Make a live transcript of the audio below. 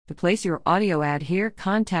To place your audio ad here,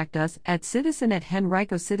 contact us at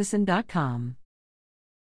citizen@henricocitizen.com.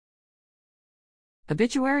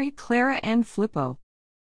 Obituary: Clara N. Flippo.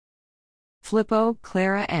 Flippo,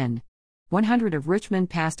 Clara N. 100 of Richmond,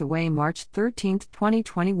 passed away March 13,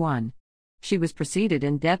 2021. She was preceded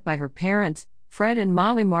in death by her parents, Fred and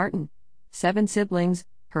Molly Martin, 7 siblings,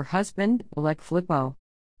 her husband, Oleg Flippo.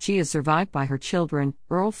 She is survived by her children,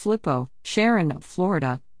 Earl Flippo, Sharon of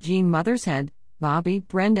Florida, Jean Mothershead, Bobby,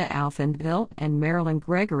 Brenda Alphenville, and Marilyn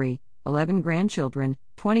Gregory, 11 grandchildren,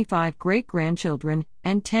 25 great-grandchildren,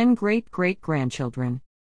 and 10 great-great-grandchildren.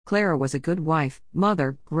 Clara was a good wife,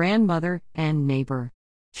 mother, grandmother, and neighbor.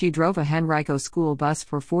 She drove a Henrico school bus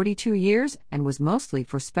for 42 years and was mostly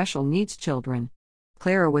for special needs children.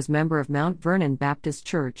 Clara was member of Mount Vernon Baptist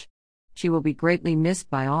Church. She will be greatly missed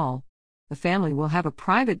by all. The family will have a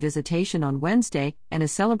private visitation on Wednesday and a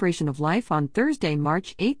celebration of life on Thursday,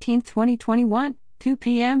 March 18, 2021, 2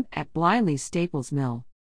 p.m. at Blyle's Staples Mill.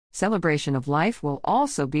 Celebration of life will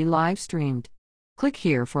also be live-streamed. Click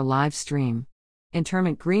here for live stream.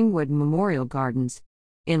 Interment: Greenwood Memorial Gardens.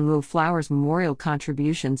 In lieu, flowers. Memorial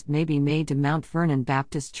contributions may be made to Mount Vernon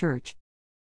Baptist Church.